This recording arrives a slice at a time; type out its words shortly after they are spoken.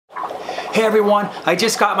Hey everyone, I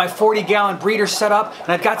just got my 40-gallon breeder set up,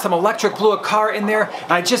 and I've got some electric blue car in there,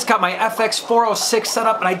 and I just got my FX406 set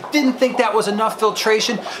up, and I didn't think that was enough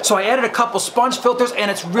filtration, so I added a couple sponge filters, and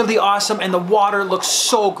it's really awesome, and the water looks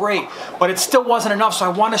so great. But it still wasn't enough, so I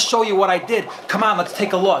want to show you what I did. Come on, let's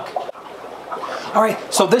take a look.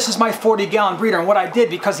 Alright, so this is my 40-gallon breeder, and what I did,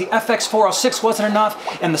 because the FX406 wasn't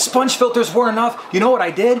enough and the sponge filters weren't enough, you know what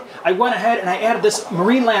I did? I went ahead and I added this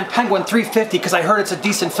Marineland Penguin 350 because I heard it's a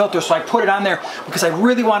decent filter, so I put it on there because I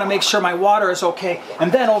really want to make sure my water is okay.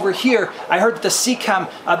 And then over here, I heard that the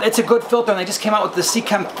Seachem, it's a good filter, and they just came out with the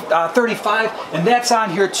Seachem 35, and that's on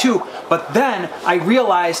here too. But then I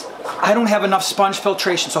realized I don't have enough sponge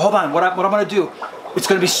filtration, so hold on, what I'm going to do, it's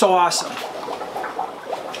going to be so awesome.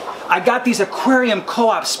 I got these Aquarium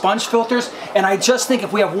Co-op sponge filters, and I just think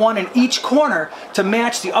if we have one in each corner to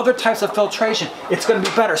match the other types of filtration, it's going to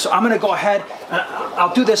be better. So I'm going to go ahead, and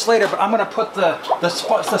I'll do this later, but I'm going to put the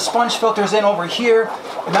sponge filters in over here,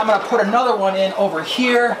 and I'm going to put another one in over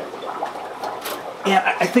here, and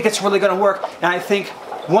I think it's really going to work. And I think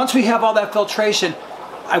once we have all that filtration,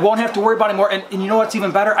 I won't have to worry about it anymore, and you know what's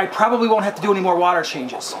even better? I probably won't have to do any more water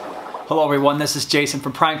changes. Hello everyone, this is Jason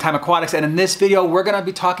from Primetime Aquatics, and in this video we're going to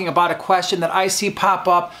be talking about a question that I see pop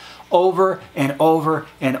up over and over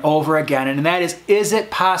and over again, and that is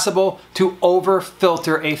it possible to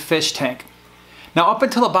over-filter a fish tank? Now, up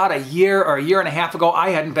until about a year or a year and a half ago, I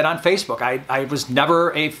hadn't been on Facebook. I was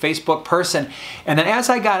never a Facebook person, and then as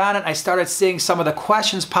I got on it, I started seeing some of the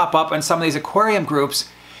questions pop up in some of these aquarium groups.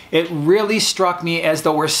 It really struck me as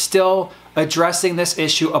though we're still addressing this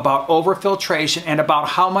issue about overfiltration and about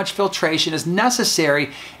how much filtration is necessary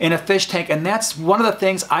in a fish tank, and that's one of the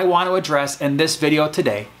things I want to address in this video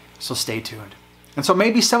today, so stay tuned. And so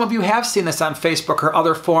maybe some of you have seen this on Facebook or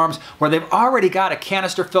other forums where they've already got a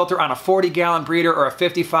canister filter on a 40-gallon breeder or a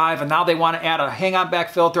 55, and now they want to add a hang-on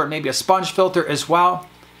back filter and maybe a sponge filter as well.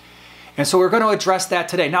 And so we're going to address that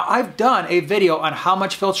today. Now, I've done a video on how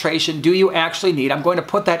much filtration do you actually need. I'm going to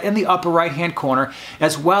put that in the upper right-hand corner,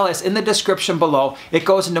 as well as in the description below. It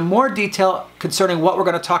goes into more detail concerning what we're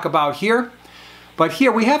going to talk about here. But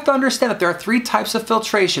here, we have to understand that there are three types of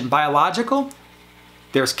filtration: biological,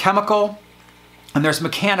 there's chemical, and there's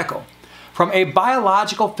mechanical. From a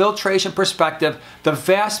biological filtration perspective, the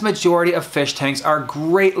vast majority of fish tanks are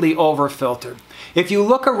greatly over-filtered. If you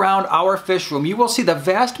look around our fish room, you will see the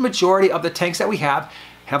vast majority of the tanks that we have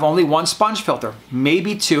only one sponge filter,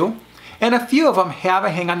 maybe two, and a few of them have a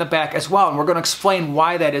hang on the back as well, and we're going to explain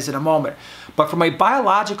why that is in a moment. But from a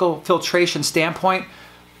biological filtration standpoint,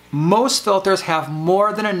 most filters have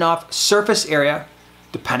more than enough surface area,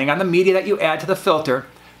 depending on the media that you add to the filter,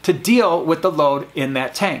 to deal with the load in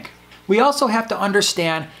that tank. We also have to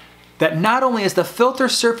understand that not only is the filter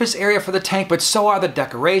surface area for the tank, but so are the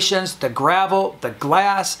decorations, the gravel, the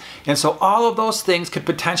glass, and so all of those things could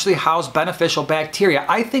potentially house beneficial bacteria.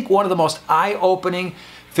 I think one of the most eye-opening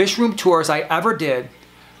fish room tours I ever did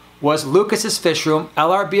was Lucas's fish room,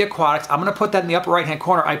 LRB Aquatics. I'm going to put that in the upper right-hand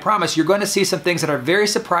corner. I promise you're going to see some things that are very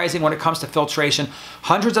surprising when it comes to filtration.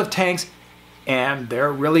 Hundreds of tanks, and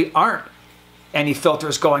there really aren't any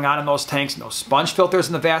filters going on in those tanks. No sponge filters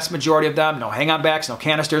in the vast majority of them, no hang-on backs, no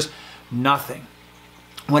canisters, nothing.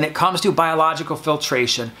 When it comes to biological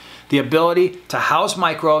filtration, the ability to house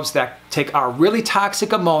microbes that take our really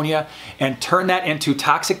toxic ammonia and turn that into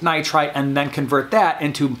toxic nitrite and then convert that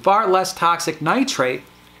into far less toxic nitrate,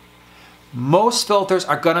 most filters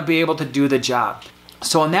are going to be able to do the job.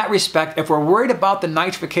 So in that respect, if we're worried about the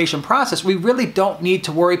nitrification process, we really don't need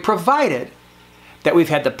to worry, provided that we've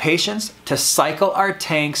had the patience to cycle our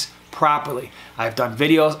tanks properly. I've done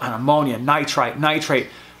videos on ammonia, nitrite, nitrate,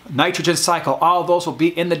 nitrogen cycle. All of those will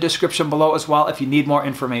be in the description below as well if you need more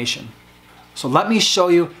information. So let me show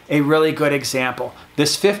you a really good example.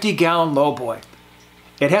 This 50-gallon lowboy.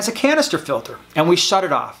 It has a canister filter, and we shut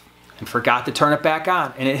it off and forgot to turn it back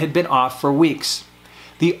on, and it had been off for weeks.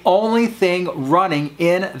 The only thing running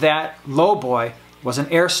in that lowboy was an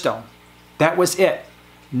air stone. That was it.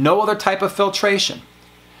 No other type of filtration.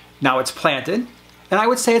 Now it's planted, and I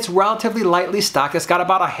would say it's relatively lightly stocked. It's got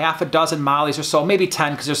about a half a dozen mollies or so, maybe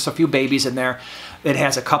 10 because there's a few babies in there. It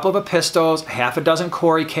has a couple of apistos, half a dozen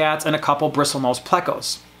cory cats, and a couple bristlenose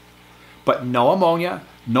plecos. But no ammonia,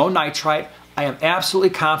 no nitrite. I am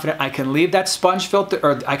absolutely confident I can leave that sponge filter,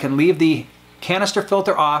 or I can leave the canister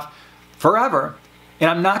filter off forever, and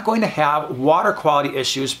I'm not going to have water quality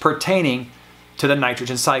issues pertaining to the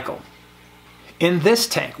nitrogen cycle. In this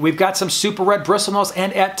tank, we've got some super red bristlenose,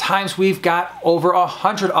 and at times we've got over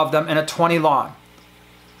 100 of them in a 20 long.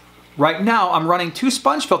 Right now, I'm running 2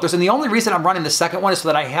 sponge filters, and the only reason I'm running the second one is so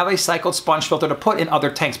that I have a cycled sponge filter to put in other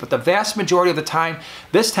tanks. But the vast majority of the time,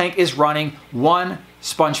 this tank is running 1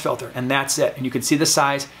 sponge filter, and that's it. And you can see the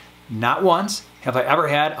size. Not once have I ever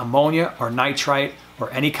had ammonia or nitrite or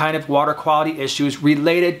any kind of water quality issues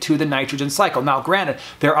related to the nitrogen cycle. Now, granted,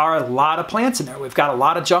 there are a lot of plants in there. We've got a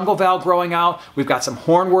lot of jungle val growing out. We've got some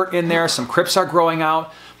hornwort in there. Some crypts are growing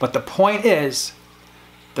out. But the point is,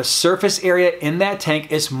 the surface area in that tank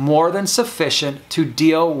is more than sufficient to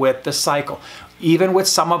deal with the cycle. Even with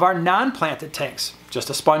some of our non-planted tanks, just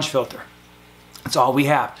a sponge filter. That's all we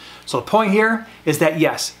have. So the point here is that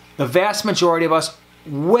yes, the vast majority of us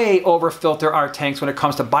way over filter our tanks when it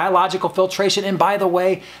comes to biological filtration. And by the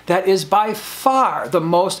way, that is by far the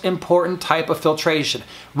most important type of filtration.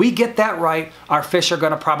 We get that right, our fish are going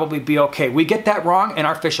to probably be okay. We get that wrong and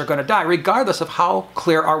our fish are going to die, regardless of how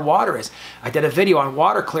clear our water is. I did a video on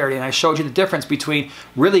water clarity and I showed you the difference between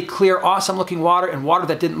really clear, awesome looking water and water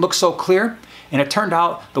that didn't look so clear. And it turned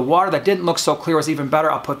out the water that didn't look so clear was even better.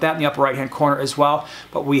 I'll put that in the upper right hand corner as well.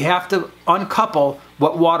 But we have to uncouple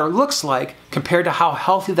what water looks like compared to how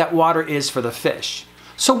healthy that water is for the fish.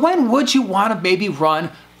 So when would you want to maybe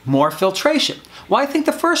run more filtration? Well, I think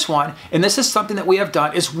the first one, and this is something that we have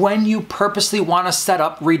done, is when you purposely want to set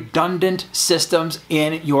up redundant systems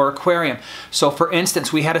in your aquarium. So for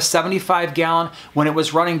instance, we had a 75 gallon when it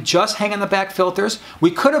was running just hang on the back filters.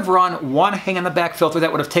 We could have run 1 hang on the back filter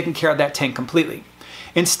that would have taken care of that tank completely.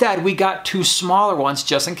 Instead, we got 2 smaller ones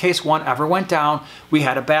just in case one ever went down. We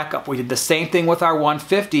had a backup. We did the same thing with our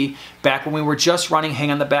 150 back when we were just running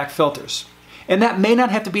hang on the back filters. And that may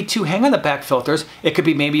not have to be 2 hang on the back filters. It could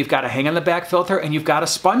be maybe you've got a hang on the back filter and you've got a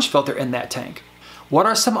sponge filter in that tank. What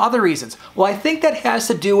are some other reasons? Well, I think that has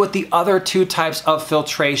to do with the other 2 types of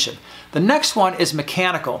filtration. The next one is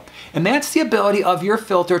mechanical, and that's the ability of your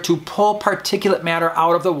filter to pull particulate matter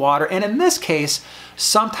out of the water. And in this case,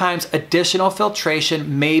 sometimes additional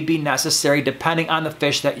filtration may be necessary depending on the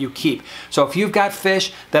fish that you keep. So if you've got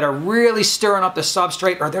fish that are really stirring up the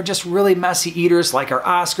substrate, or they're just really messy eaters like our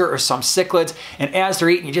Oscar or some cichlids, and as they're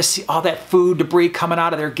eating, you just see all that food debris coming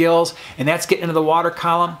out of their gills, and that's getting into the water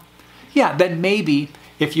column, yeah, then maybe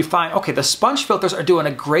if you find, okay, the sponge filters are doing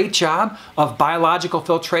a great job of biological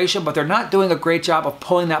filtration, but they're not doing a great job of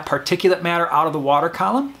pulling that particulate matter out of the water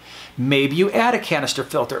column, maybe you add a canister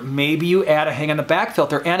filter, maybe you add a hang on the back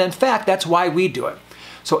filter, and in fact, that's why we do it.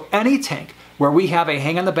 So any tank where we have a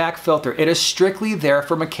hang on the back filter, it is strictly there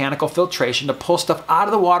for mechanical filtration to pull stuff out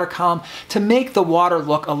of the water column to make the water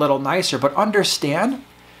look a little nicer. But understand,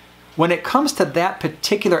 when it comes to that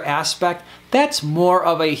particular aspect, that's more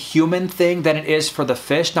of a human thing than it is for the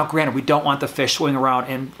fish. Now, granted, we don't want the fish swimming around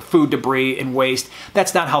in food debris and waste.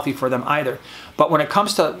 That's not healthy for them either. But when it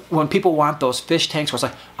comes to when people want those fish tanks where it's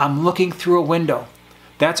like, I'm looking through a window,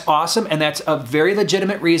 that's awesome, and that's a very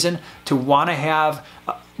legitimate reason to want to have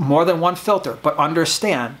more than 1 filter. But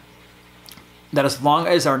understand that as long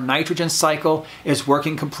as our nitrogen cycle is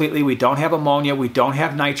working completely, we don't have ammonia, we don't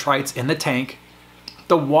have nitrites in the tank,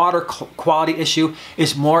 the water quality issue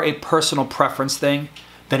is more a personal preference thing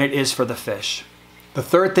than it is for the fish. The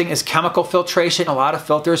third thing is chemical filtration. A lot of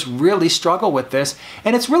filters really struggle with this,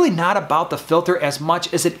 and it's really not about the filter as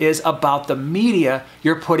much as it is about the media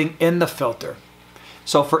you're putting in the filter.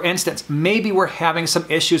 So for instance, maybe we're having some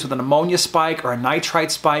issues with an ammonia spike or a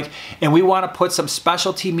nitrite spike, and we want to put some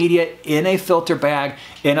specialty media in a filter bag,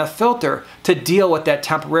 in a filter, to deal with that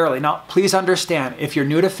temporarily. Now, please understand, if you're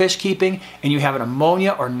new to fish keeping and you have an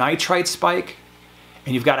ammonia or nitrite spike,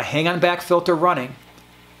 and you've got a hang on back filter running,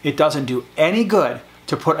 it doesn't do any good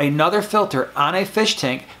to put another filter on a fish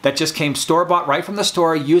tank that just came store-bought right from the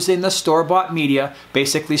store using the store-bought media,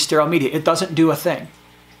 basically sterile media. It doesn't do a thing.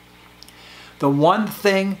 The one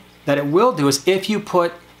thing that it will do is if you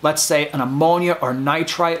put, let's say, an ammonia or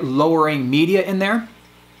nitrite lowering media in there,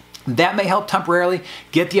 that may help temporarily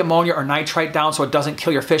get the ammonia or nitrite down so it doesn't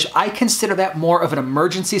kill your fish. I consider that more of an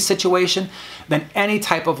emergency situation than any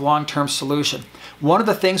type of long-term solution. One of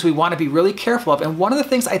the things we want to be really careful of, and one of the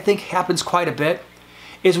things I think happens quite a bit,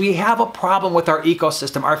 is we have a problem with our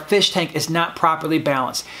ecosystem. Our fish tank is not properly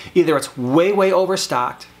balanced. Either it's way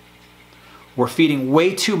overstocked, we're feeding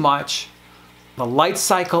way too much, the light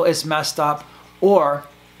cycle is messed up, or,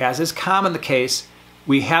 as is common the case,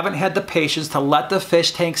 we haven't had the patience to let the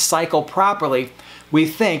fish tank cycle properly. We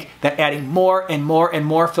think that adding more and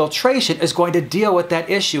more filtration is going to deal with that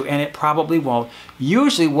issue, and it probably won't.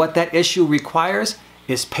 Usually what that issue requires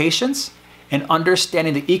is patience and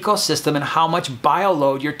understanding the ecosystem and how much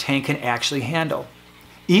bioload your tank can actually handle.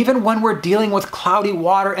 Even when we're dealing with cloudy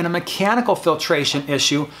water and a mechanical filtration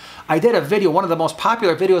issue, I did a video, one of the most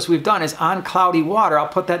popular videos we've done is on cloudy water. I'll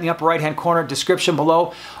put that in the upper right-hand corner, description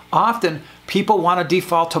below. Often, people want to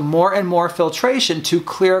default to more and more filtration to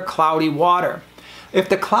clear cloudy water. If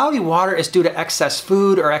the cloudy water is due to excess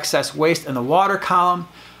food or excess waste in the water column,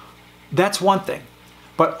 that's one thing.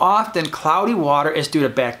 But often cloudy water is due to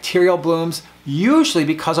bacterial blooms, usually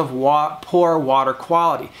because of poor water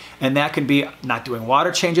quality. And that can be not doing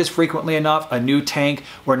water changes frequently enough, a new tank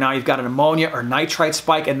where now you've got an ammonia or nitrite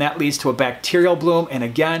spike, and that leads to a bacterial bloom. And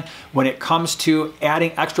again, when it comes to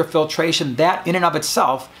adding extra filtration, that in and of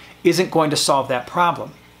itself isn't going to solve that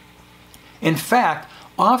problem. In fact,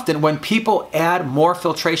 often when people add more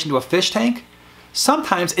filtration to a fish tank,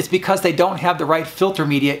 sometimes it's because they don't have the right filter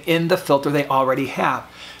media in the filter they already have.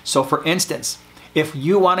 So for instance, if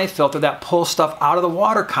you want a filter that pulls stuff out of the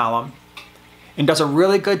water column and does a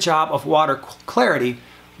really good job of water clarity,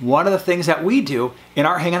 one of the things that we do in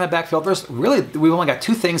our hang on the back filters, really we've only got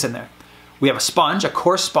two things in there. We have a sponge, a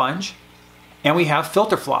coarse sponge, and we have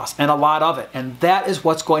filter floss, and a lot of it. And that is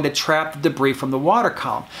what's going to trap the debris from the water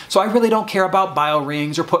column. So I really don't care about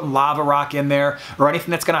biorings or putting lava rock in there or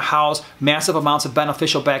anything that's gonna house massive amounts of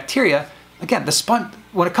beneficial bacteria. Again, the sponge,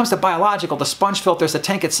 when it comes to biological, the sponge filters, the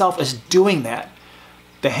tank itself is doing that.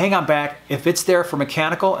 The hang-on back, if it's there for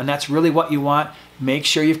mechanical and that's really what you want, make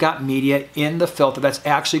sure you've got media in the filter that's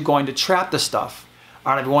actually going to trap the stuff.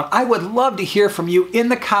 All right, everyone, I would love to hear from you in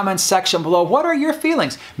the comments section below. What are your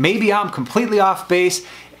feelings? Maybe I'm completely off base.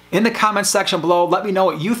 In the comments section below, let me know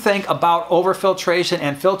what you think about overfiltration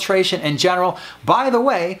and filtration in general. By the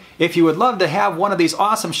way, if you would love to have one of these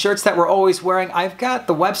awesome shirts that we're always wearing, I've got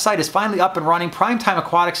the website is finally up and running,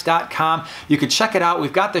 primetimeaquatics.com. You can check it out.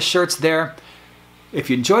 We've got the shirts there. If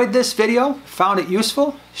you enjoyed this video, found it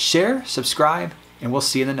useful, share, subscribe, and we'll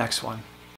see you in the next one.